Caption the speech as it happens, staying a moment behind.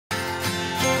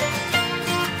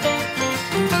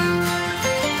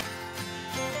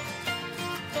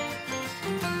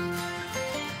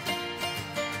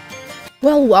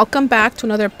Well, welcome back to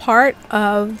another part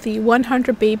of the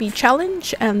 100 Baby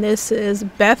Challenge, and this is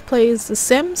Beth Plays The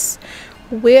Sims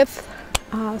with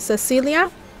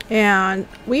Cecilia, and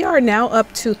we are now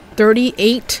up to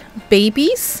 38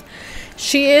 babies.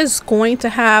 She is going to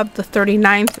have the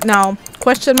 39th, now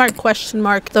question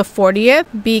mark, the 40th,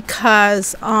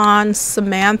 because on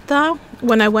Samantha,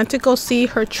 when I went to go see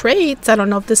her traits, I don't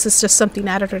know if this is just something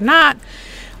added or not,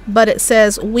 but it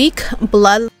says weak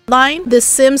bloodline. The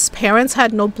Sims parents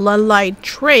had no bloodline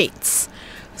traits.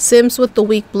 Sims with the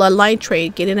weak bloodline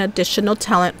trait get an additional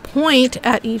talent point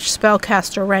at each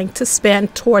spellcaster rank to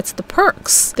spend towards the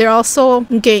perks. They also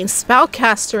gain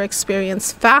spellcaster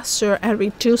experience faster and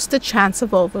reduce the chance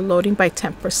of overloading by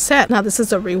 10%. Now this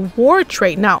is a reward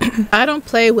trait. Now I don't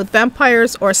play with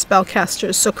vampires or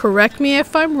spellcasters, so correct me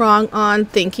if I'm wrong on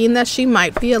thinking that she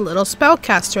might be a little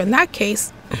spellcaster. In that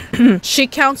case, she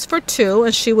counts for 2,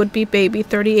 and she would be baby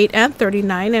 38 and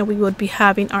 39, and we would be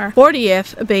having our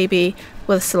 40th baby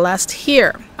with Celeste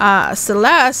here.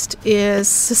 Celeste is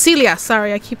Cecilia.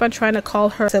 Sorry, I keep on trying to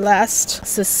call her Celeste.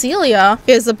 Cecilia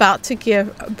is about to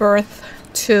give birth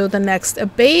to the next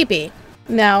baby.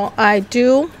 Now, I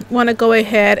do want to go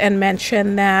ahead and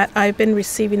mention that I've been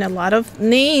receiving a lot of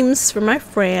names from my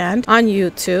friend on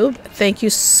YouTube. Thank you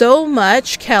so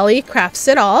much, Kelly Crafts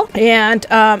It All. And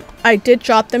I did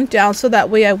jot them down so that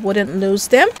way I wouldn't lose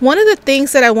them. One of the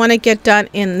things that I want to get done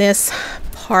in this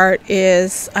part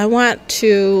is I want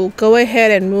to go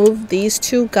ahead and move these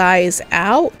two guys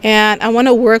out, and I want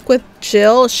to work with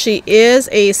Jill. She is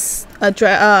she's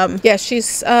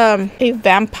a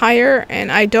vampire, and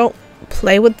I don't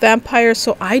play with vampires,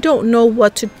 so I don't know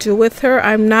what to do with her.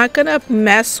 I'm not gonna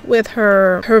mess with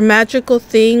her magical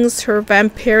things, her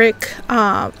vampiric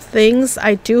things.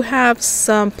 I do have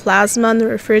some plasma in the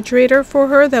refrigerator for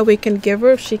her that we can give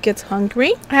her if she gets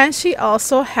hungry, and she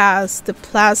also has the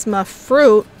plasma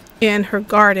fruit in her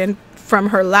garden from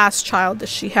her last child that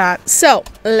she had. So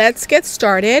let's get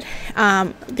started.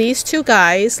 These two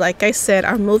guys, like I said,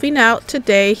 are moving out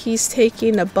today. He's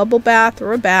taking a bubble bath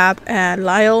or a bath, and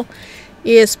Lyle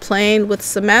is playing with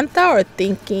Samantha or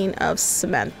thinking of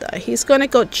Samantha. He's going to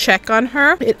go check on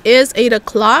her. It is 8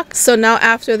 o'clock. So now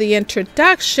after the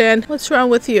introduction, what's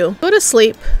wrong with you? Go to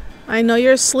sleep. I know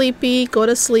you're sleepy. Go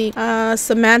to sleep.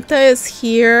 Samantha is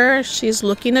here. She's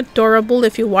looking adorable.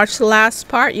 If you watched the last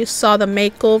part, you saw the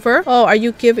makeover. Oh, are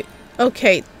you giving...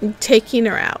 Okay, taking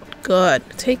her out. Good.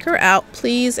 Take her out,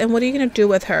 please. And what are you going to do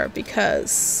with her?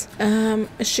 Because,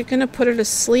 is she going to put her to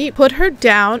sleep? Put her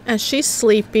down, and she's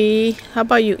sleepy. How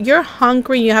about you? You're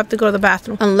hungry. You have to go to the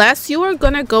bathroom. Unless you are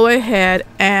going to go ahead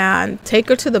and take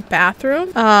her to the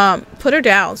bathroom, put her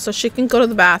down so she can go to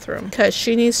the bathroom. Because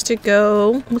she needs to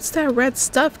go... What's that red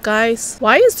stuff, guys?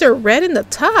 Why is there red in the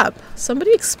tub?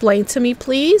 Somebody explain to me,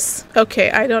 please. Okay,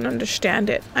 I don't understand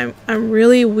it. I'm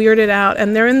really weirded out.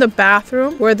 And they're in the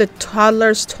bathroom where the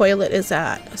toddler's toilet is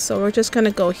at. So we're just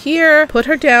gonna go here, put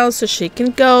her down so she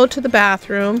can go to the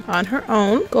bathroom on her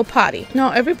own. Go potty.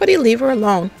 No, everybody leave her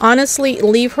alone. Honestly,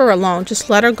 leave her alone. Just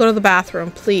let her go to the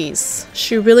bathroom, please.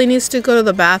 She really needs to go to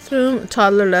the bathroom.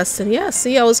 Toddler lesson. Yeah,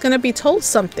 see, I was gonna be told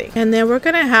something. And then we're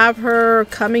gonna have her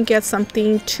come and get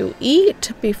something to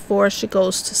eat before she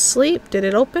goes to sleep. Did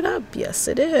it open up? Yes,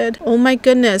 it did. Oh my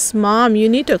goodness, Mom, you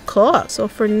need to cook. So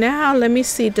for now, let me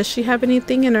see. Does she have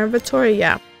anything in her inventory?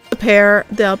 Yeah. The pear,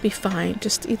 they'll be fine.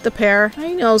 Just eat the pear.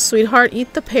 I know, sweetheart,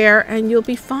 eat the pear and you'll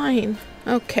be fine.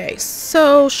 Okay,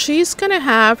 so she's gonna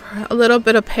have a little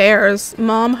bit of pears.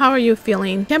 Mom, how are you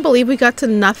feeling? Can't believe we got to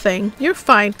nothing. You're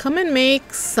fine. Come and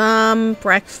make some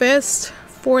breakfast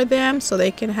for them so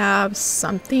they can have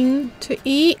something to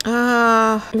eat.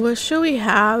 What should we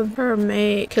have her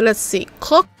make? Okay, let's see.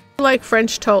 Cook like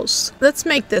French toast. Let's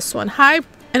make this one. High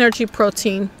energy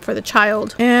protein for the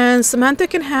child. And Samantha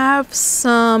can have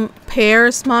some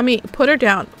pears. Mommy, put her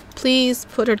down. Please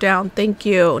put her down. Thank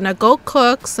you. Now go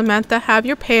cook. Samantha, have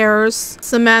your pears.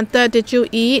 Samantha, did you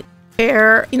eat?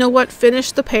 Pear. You know what?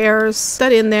 Finish the pears.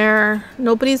 That in there.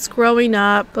 Nobody's growing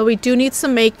up, but we do need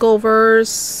some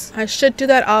makeovers. I should do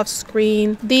that off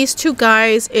screen. These two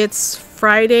guys, it's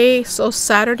Friday, so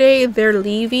Saturday they're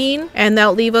leaving, and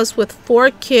that'll leave us with 4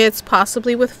 kids,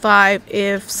 possibly with 5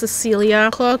 if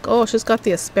Cecilia cook. Oh, she's got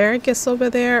the asparagus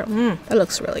over there. That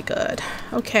looks really good.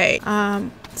 Okay,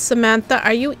 Samantha,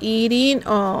 are you eating?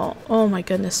 Oh my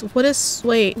goodness.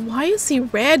 Wait, why is he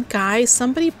red, guys?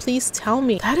 Somebody please tell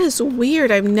me. That is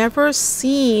weird. I've never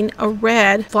seen a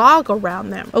red fog around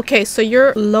them. Okay, so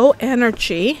you're low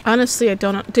energy. Honestly, I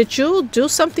don't know. Did you do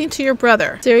something to your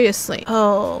brother? Seriously.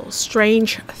 Oh,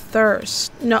 strange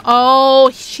thirst. No. Oh,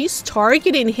 she's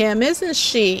targeting him, isn't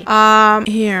she?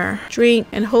 Here, drink.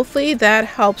 And hopefully that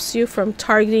helps you from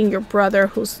targeting your brother,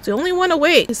 who's the only one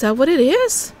awake. Is that what it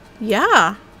is?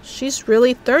 Yeah, she's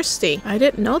really thirsty. I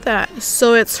didn't know that.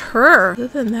 So it's her. Other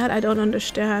than that, I don't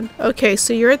understand. Okay,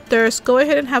 so you're thirsty. Go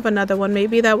ahead and have another one.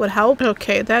 Maybe that would help.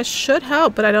 Okay, that should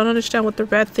help, but I don't understand what the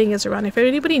red thing is around. If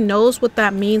anybody knows what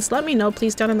that means, let me know,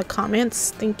 please, down in the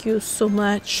comments. Thank you so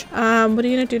much. What are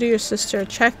you gonna do to your sister?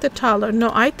 Check the toddler.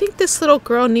 No, I think this little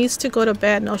girl needs to go to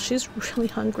bed. No, she's really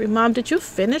hungry. Mom, did you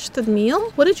finish the meal?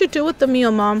 What did you do with the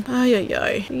meal, Mom? Ay, ay,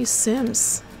 ay. These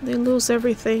Sims, they lose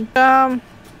everything.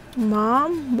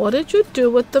 Mom, what did you do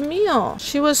with the meal?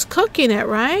 She was cooking it,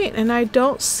 right? And I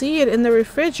don't see it in the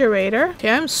refrigerator. Okay,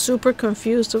 I'm super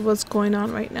confused of what's going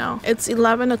on right now. It's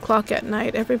 11 o'clock at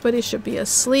night. Everybody should be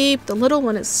asleep. The little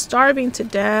one is starving to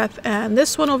death. And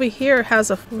this one over here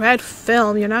has a red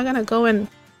film. You're not gonna go and...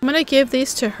 I'm gonna give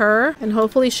these to her and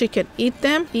hopefully she can eat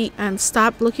them. Eat and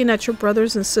stop looking at your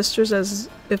brothers and sisters as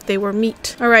if they were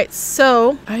meat. All right,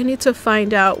 so I need to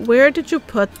find out, where did you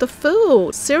put the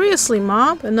food? Seriously,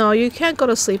 Mom? But no, you can't go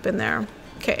to sleep in there.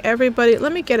 Okay, everybody,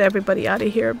 let me get everybody out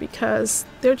of here because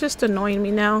they're just annoying me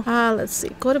now. Let's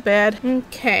see, go to bed.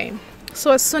 Okay.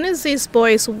 So as soon as these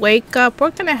boys wake up,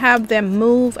 we're gonna have them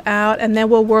move out and then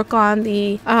we'll work on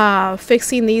the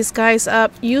fixing these guys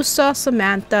up. You saw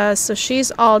Samantha, so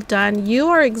she's all done. You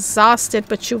are exhausted,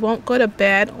 but you won't go to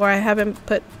bed, or I haven't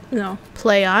put, you know,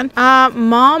 play on.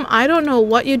 Mom, I don't know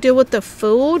what you did with the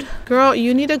food. Girl,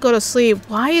 you need to go to sleep.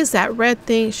 Why is that red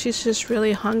thing? She's just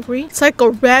really hungry. It's like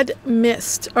a red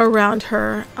mist around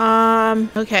her.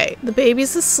 Okay, the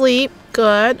baby's asleep.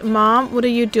 Good. Mom, what are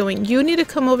you doing? You need to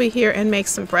come over here and make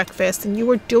some breakfast. And you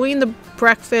were doing the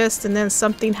breakfast and then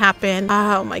something happened.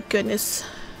 Oh my goodness.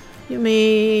 You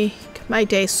make my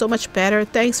day so much better.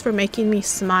 Thanks for making me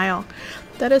smile.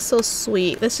 That is so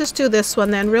sweet. Let's just do this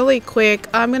one then really quick.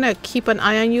 I'm gonna keep an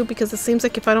eye on you because it seems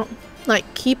like if I don't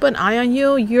keep an eye on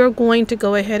you, you're going to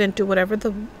go ahead and do whatever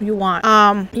you want.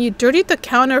 You dirtied the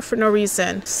counter for no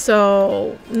reason.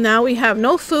 So now we have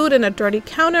no food and a dirty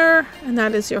counter, and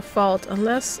that is your fault.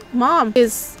 Unless, Mom,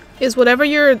 is whatever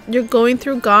you're going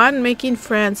through gone? Making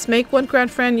friends. Make one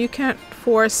grand friend. You can't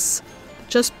force.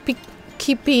 Just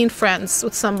keep being friends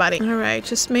with somebody. All right,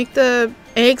 just make the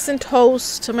eggs and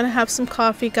toast. I'm gonna have some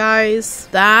coffee, guys.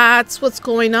 That's what's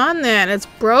going on then. It's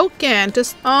broken.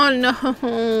 Just, oh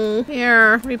no.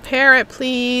 Here, repair it,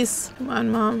 please. Come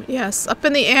on, Mom. Yes, up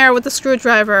in the air with the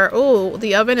screwdriver. Oh,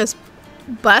 the oven is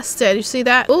busted. You see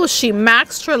that? Oh, she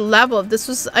maxed her level. If this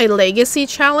was a legacy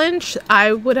challenge,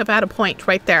 I would have had a point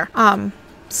right there.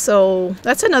 So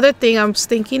that's another thing. I'm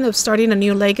thinking of starting a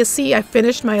new legacy. I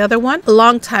finished my other one a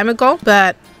long time ago,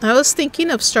 but I was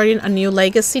thinking of starting a new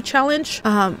legacy challenge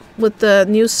with the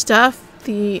new stuff.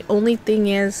 The only thing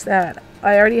is that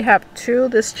I already have 2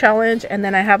 this challenge, and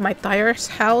then I have my Thyre's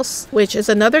house, which is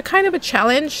another kind of a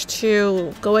challenge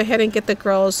to go ahead and get the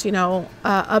girls, you know,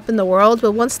 up in the world.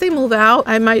 But once they move out,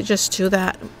 I might just do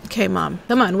that. Okay, Mom,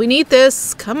 come on, we need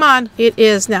this. Come on. It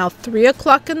is now 3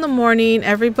 o'clock in the morning.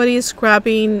 Everybody's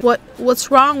grabbing. What's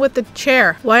wrong with the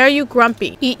chair? Why are you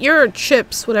grumpy? Eat your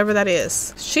chips, whatever that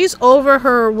is. She's over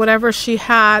her whatever she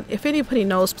had. If anybody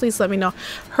knows, please let me know.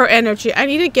 Her energy. I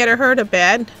need to get her to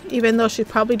bed, even though she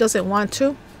probably doesn't want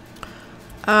to.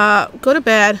 Go to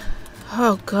bed.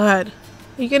 Oh, good.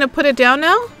 Are you gonna put it down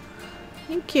now?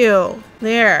 Thank you.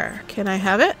 There. Can I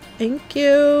have it? Thank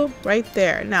you. Right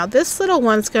there. Now this little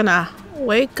one's gonna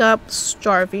wake up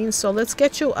starving. So let's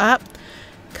get you up.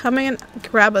 Come in,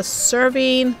 grab a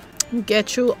serving,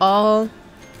 get you all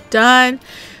done.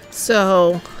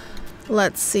 So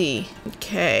let's see.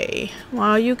 Okay.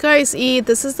 While you guys eat,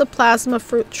 this is the plasma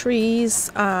fruit trees.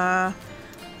 And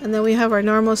then we have our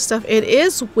normal stuff. It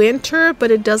is winter, but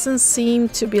it doesn't seem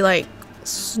to be like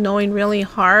snowing really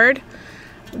hard.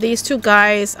 These 2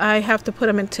 guys, I have to put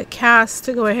them into cast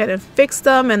to go ahead and fix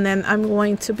them, and then I'm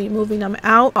going to be moving them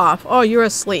out off. Oh, you're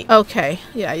asleep. Okay,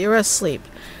 yeah, you're asleep.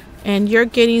 And you're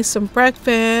getting some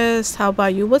breakfast. How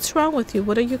about you? What's wrong with you?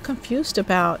 What are you confused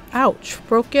about? Ouch,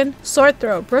 broken sore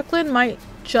throat. Brooklyn might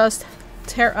just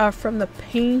tear up from the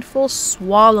painful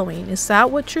swallowing. Is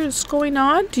that what's going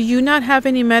on? Do you not have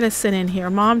any medicine in here?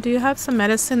 Mom, do you have some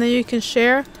medicine that you can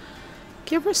share?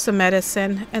 Give her some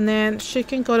medicine and then she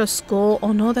can go to school.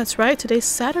 Oh no, that's right. Today's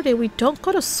Saturday. We don't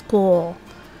go to school.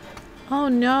 Oh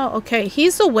no. Okay,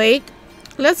 he's awake.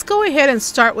 Let's go ahead and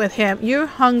start with him. You're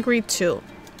hungry too.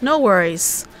 No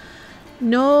worries.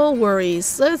 No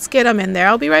worries. Let's get him in there.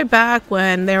 I'll be right back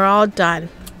when they're all done.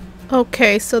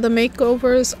 Okay, so the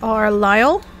makeovers are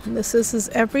Lyle. This is his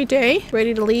everyday,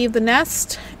 ready to leave the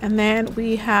nest. And then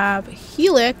we have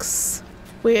Helix,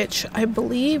 which I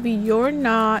believe you're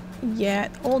not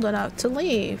yet old enough to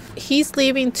leave. He's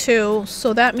leaving too,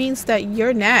 so that means that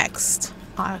you're next.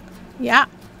 Yeah,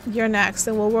 you're next,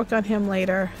 and we'll work on him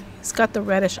later. He's got the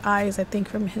reddish eyes, I think,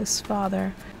 from his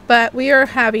father. But we are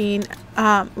having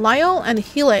Lyle and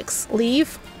Helix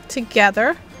leave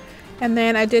together. And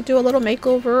then I did do a little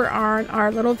makeover on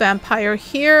our little vampire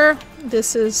here.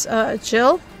 This is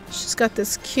Jill. She's got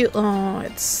this cute, oh,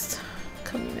 it's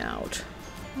coming out.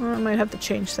 I might have to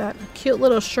change that. Cute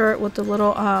little shirt with the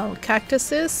little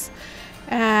cactuses.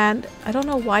 And I don't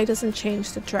know why it doesn't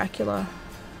change the Dracula.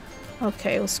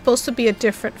 Okay, it was supposed to be a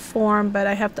different form, but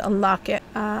I have to unlock it.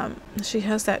 She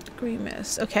has that green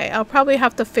mist. Okay, I'll probably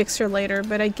have to fix her later,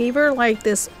 but I gave her like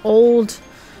this old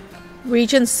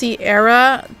Regency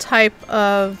era type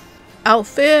of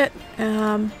outfit.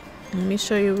 Let me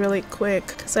show you really quick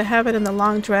because I have it in the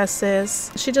long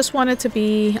dresses. She just wanted to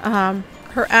be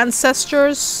her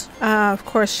ancestors. Of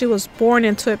course, she was born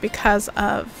into it because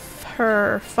of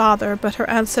her father, but her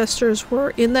ancestors were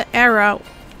in the era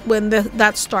when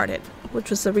that started, which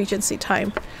was the Regency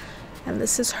time. And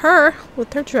this is her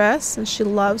with her dress, and she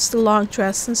loves the long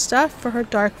dress and stuff for her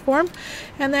dark form.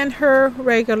 And then her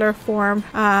regular form,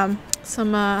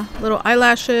 some little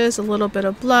eyelashes, a little bit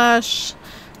of blush,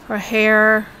 her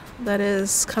hair that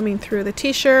is coming through the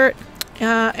t-shirt,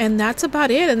 and that's about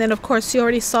it. And then of course you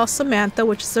already saw Samantha,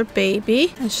 which is her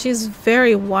baby, and she's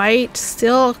very white,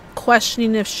 still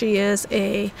questioning if she is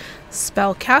a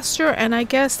spellcaster, and I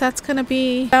guess that's gonna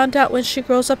be found out when she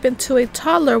grows up into a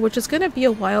toddler, which is gonna be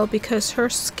a while because her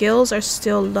skills are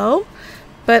still low.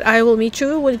 But I will meet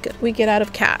you when we get out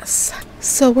of Cass.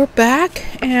 So we're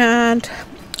back, and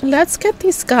let's get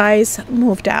these guys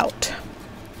moved out.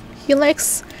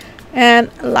 Helix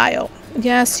and Lyle.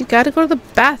 Yes, you gotta go to the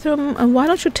bathroom, and why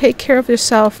don't you take care of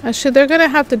yourself? Actually, they're gonna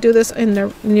have to do this in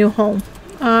their new home.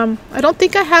 I don't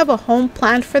think I have a home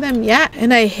planned for them yet,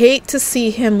 and I hate to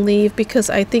see him leave because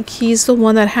I think he's the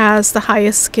one that has the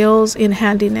highest skills in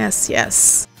handiness.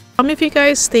 Yes. How many of you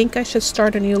guys think I should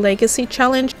start a new legacy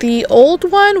challenge? The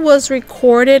old one was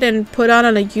recorded and put on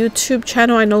a YouTube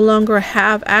channel I no longer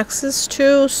have access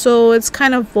to, so it's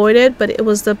kind of voided, but it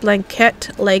was the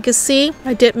blanket legacy.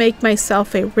 I did make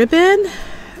myself a ribbon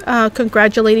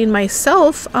congratulating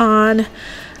myself on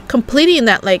completing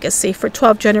that legacy for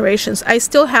 12 generations. I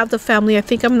still have the family. I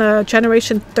think I'm the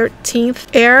generation 13th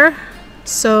heir.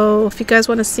 So if you guys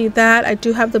want to see that, I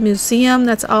do have the museum.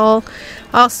 That's all.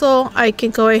 Also, I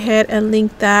can go ahead and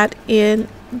link that in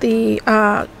the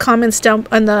comments down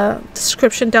in the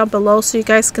description down below, so you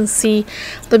guys can see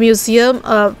the museum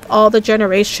of all the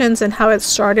generations and how it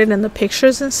started and the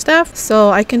pictures and stuff. So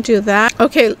I can do that.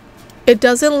 Okay, it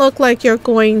doesn't look like you're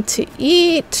going to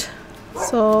eat.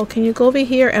 So can you go over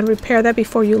here and repair that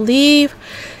before you leave?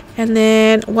 And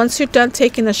then once you're done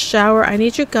taking a shower, I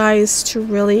need you guys to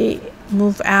really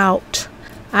move out.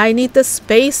 I need the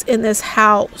space in this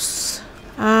house.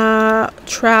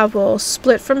 Travel,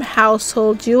 split from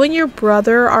household. You and your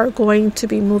brother are going to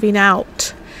be moving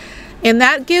out. And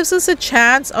that gives us a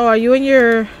chance. Oh, are you in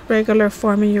your regular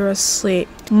form and you're asleep?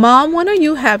 Mom, when are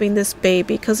you having this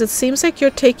baby? Because it seems like you're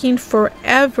taking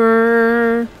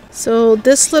forever. So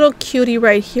this little cutie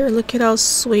right here, look at how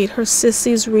sweet her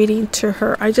sissy's reading to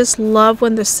her. I just love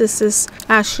when the sissies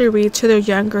actually read to their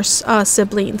younger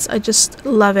siblings. I just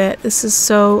love it. This is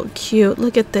so cute.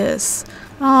 Look at this.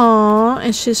 Aww,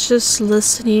 and she's just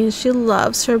listening. She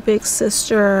loves her big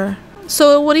sister.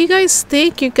 So what do you guys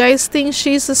think? You guys think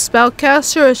she's a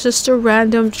spellcaster, or it's just a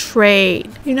random trait?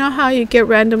 You know how you get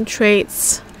random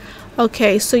traits?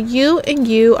 Okay, so you and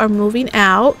you are moving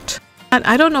out. And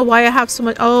I don't know why I have so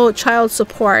much. Oh, child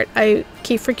support. I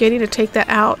keep forgetting to take that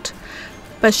out.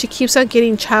 But she keeps on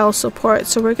getting child support.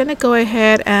 So we're going to go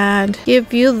ahead and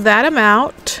give you that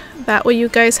amount. That way you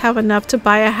guys have enough to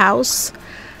buy a house.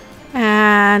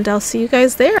 And I'll see you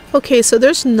guys there. Okay, so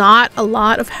there's not a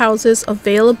lot of houses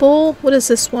available. What is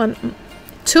this one?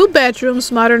 2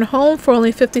 bedrooms, modern home for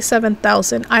only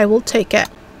 $57,000. I will take it.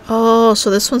 Oh, so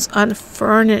this one's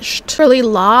unfurnished. Really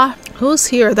law. Who's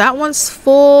here? That one's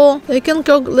full. They can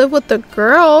go live with the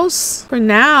girls for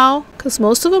now, because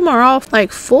most of them are all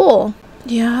like full.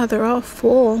 Yeah, they're all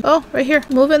full. Oh, right here.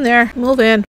 Move in there. Move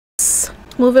in.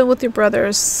 Move in with your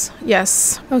brothers.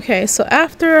 Yes. Okay, so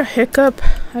after a hiccup,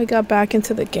 I got back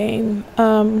into the game.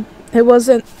 It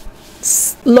wasn't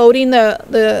loading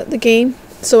the game.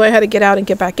 So I had to get out and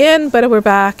get back in, but we're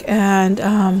back,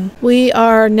 and we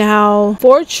are now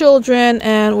 4 children,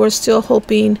 and we're still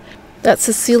hoping that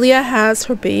Cecilia has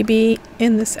her baby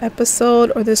in this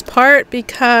episode or this part,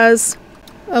 because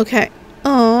okay,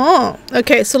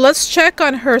 so let's check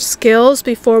on her skills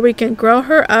before we can grow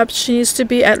her up. She needs to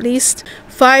be at least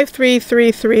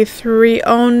 5'3",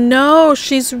 Oh no,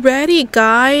 she's ready,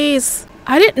 guys.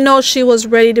 I didn't know she was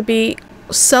ready to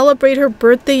celebrate her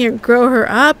birthday and grow her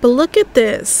up, but look at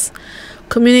this.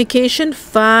 Communication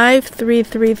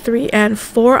 5'3", and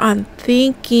 4 on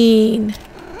thinking.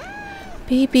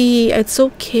 Baby, it's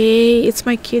okay. It's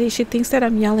my kitty. She thinks that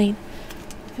I'm yelling,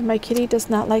 and my kitty does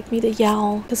not like me to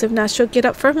yell, because if not, she'll get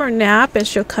up from her nap and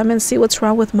she'll come and see what's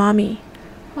wrong with mommy.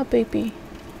 Oh baby,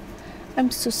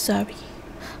 I'm so sorry.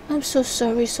 I'm so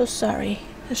sorry.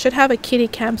 I should have a kitty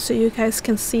cam so you guys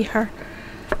can see her.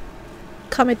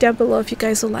 Comment down below if you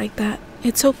guys will like that.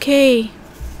 It's okay.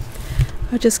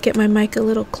 I'll just get my mic a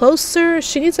little closer.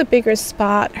 She needs a bigger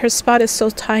spot. Her spot is so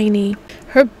tiny.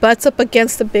 Her butt's up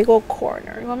against the big old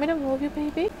corner. You want me to move you,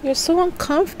 baby? You're so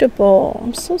uncomfortable.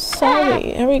 I'm so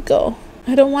sorry. There we go.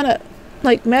 I don't want to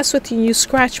like mess with you and you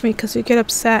scratch me because you get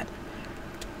upset.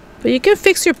 But you can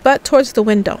fix your butt towards the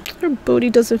window. Her booty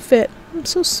doesn't fit. I'm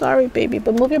so sorry, baby,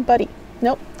 but move your butty.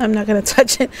 Nope, I'm not gonna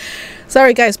touch it.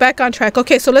 Sorry guys, back on track.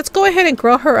 Okay, so let's go ahead and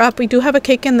grow her up. We do have a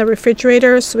cake in the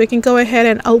refrigerator, so we can go ahead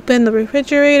and open the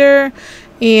refrigerator,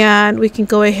 and we can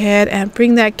go ahead and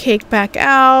bring that cake back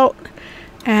out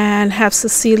and have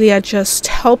Cecilia just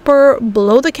help her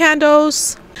blow the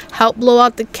candles, help blow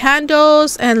out the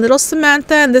candles, and little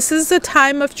Samantha, and this is the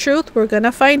time of truth. We're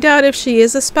gonna find out if she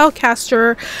is a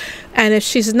spellcaster, and if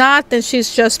she's not, then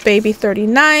she's just baby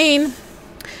 39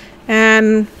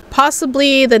 and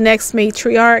possibly the next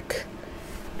matriarch.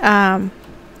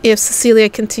 If Cecilia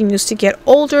continues to get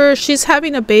older. She's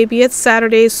having a baby. It's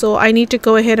Saturday, so I need to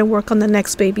go ahead and work on the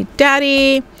next baby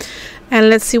daddy, and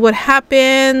let's see what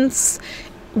happens.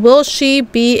 Will she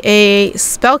be a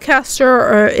spellcaster,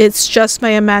 or it's just my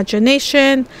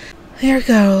imagination? There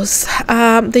goes.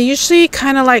 They usually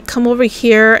kind of like come over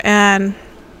here and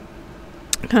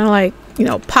kind of like, you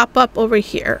know, pop up over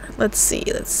here. Let's see.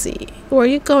 Where are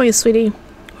you going, sweetie?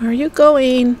 Where are you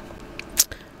going?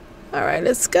 All right,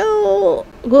 let's go.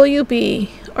 Will you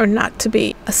be or not to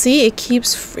be? See, it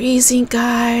keeps freezing,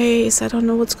 guys. I don't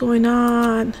know what's going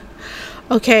on.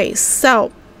 Okay,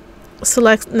 so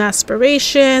select an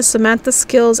aspiration. Samantha's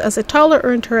skills as a toddler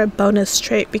earned her a bonus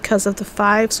trait because of the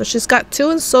 5. So she's got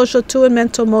 2 in social, 2 in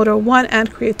mental motor, 1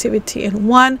 and creativity, and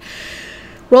 1.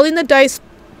 Rolling the dice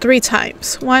 3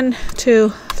 times. 1, 2,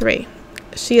 3.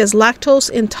 She is lactose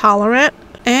intolerant.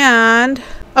 And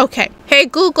okay, hey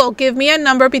Google, give me a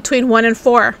number between 1 and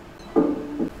 4.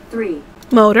 3.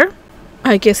 Motor,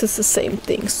 I guess it's the same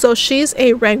thing. So she's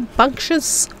a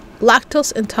rambunctious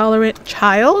lactose intolerant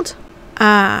child.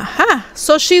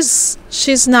 So she's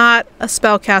not a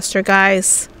spellcaster,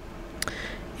 guys.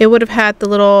 It would have had the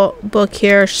little book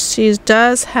here. She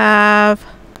does have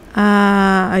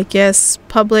I guess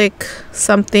public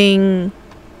something.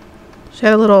 She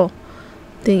had a little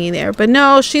thingy there, but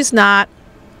no, she's not.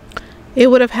 It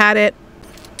would have had it.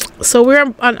 So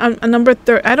we're on number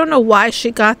 3. I don't know why she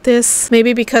got this.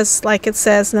 Maybe because, like it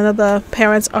says, none of the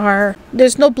parents are.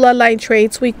 There's no bloodline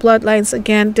traits. Weak bloodlines,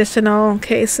 again, additional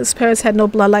cases. Parents had no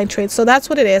bloodline traits. So that's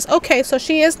what it is. Okay, so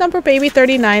she is number baby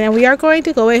 39, and we are going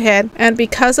to go ahead. And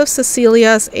because of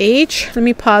Cecilia's age, let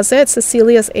me pause it.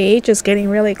 Cecilia's age is getting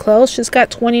really close. She's got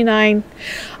 29.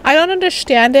 I don't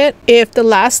understand it. If the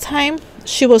last time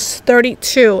she was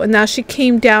 32, and now she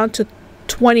came down to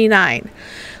 29.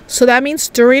 So that means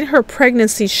during her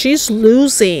pregnancy, she's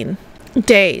losing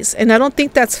days. And I don't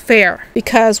think that's fair,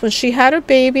 because when she had her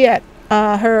baby at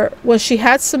when she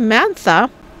had Samantha,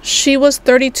 she was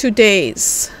 32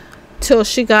 days till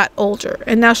she got older.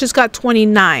 And now she's got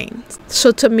 29.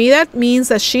 So to me, that means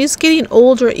that she's getting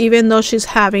older even though she's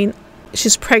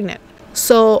pregnant.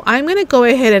 So I'm going to go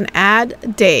ahead and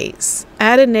add days.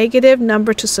 Add a negative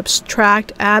number to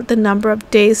subtract. Add the number of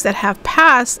days that have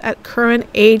passed at current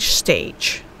age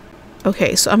stage.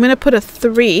 Okay, so I'm going to put a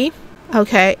 3.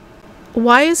 Okay.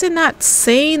 Why is it not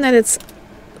saying that it's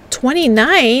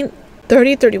 29,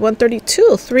 30, 31,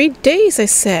 32? 3 days, I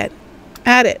said.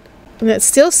 Add it. And it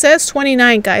still says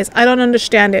 29, guys. I don't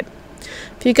understand it.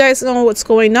 If you guys know what's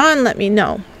going on, let me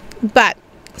know. But,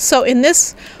 so in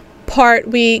this part,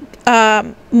 we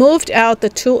moved out the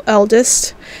 2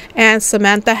 eldest, and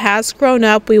Samantha has grown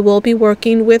up. We will be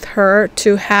working with her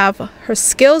to have her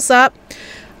skills up.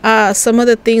 Some of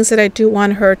the things that I do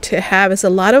want her to have is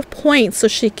a lot of points so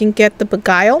she can get the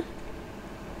beguile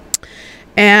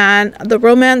And the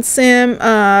romance sim,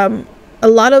 a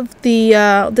lot of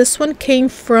the this one came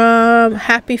from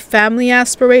Happy Family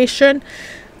Aspiration.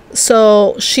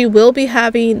 So she will be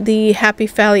having the Happy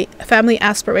Family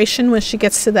Aspiration when she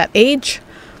gets to that age,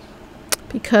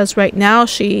 because right now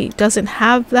she doesn't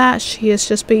have that. She is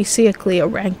just basically a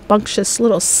rambunctious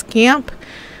little scamp.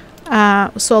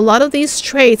 So a lot of these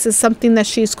traits is something that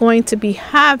she's going to be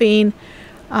having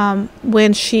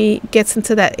when she gets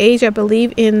into that age, I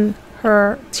believe, in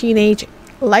her teenage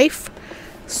life.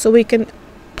 So we can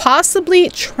possibly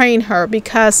train her,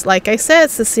 because like I said,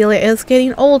 Cecilia is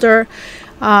getting older,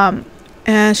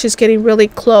 and she's getting really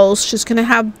close. She's gonna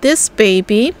have this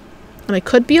baby, and it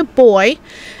could be a boy,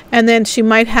 and then she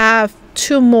might have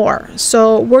 2 more.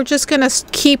 So we're just gonna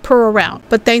keep her around.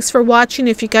 But thanks for watching.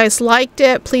 If you guys liked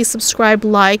it, please subscribe,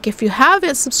 like. If you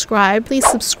haven't subscribed, please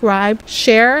subscribe,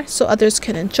 share, so others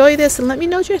can enjoy this, and let me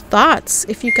know your thoughts.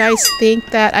 If you guys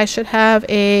think that I should have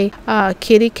a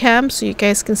kitty cam so you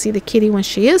guys can see the kitty when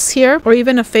she is here, or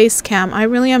even a face cam. I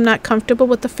really am not comfortable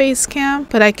with the face cam,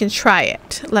 but I can try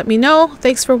it. Let me know.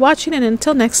 Thanks for watching, and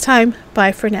until next time,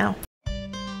 bye for now.